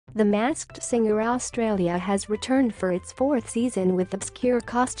The Masked Singer Australia has returned for its fourth season with obscure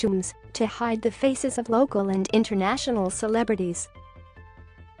costumes to hide the faces of local and international celebrities.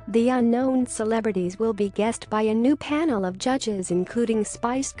 The unknown celebrities will be guested by a new panel of judges including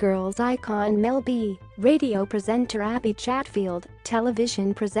Spice Girls icon Mel B, radio presenter Abbie Chatfield,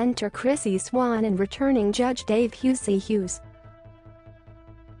 television presenter Chrissie Swan and returning judge Dave Hughsey Hughes.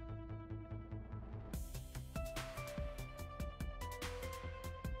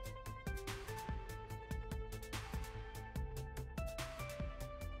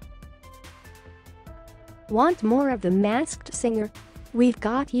 Want more of The Masked Singer? We've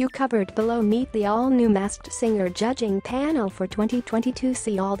got you covered below. Meet the all-new Masked Singer judging panel for 2022.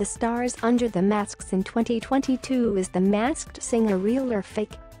 See all the stars under the masks in 2022. Is The Masked Singer real or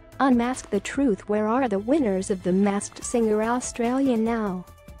fake? Unmask the truth. Where are the winners of The Masked Singer Australia now?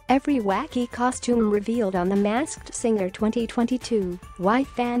 Every wacky costume revealed on The Masked Singer 2022. Why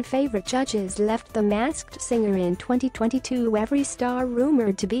fan favorite judges left The Masked Singer in 2022. Every star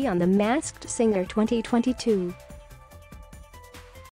rumored to be on The Masked Singer 2022.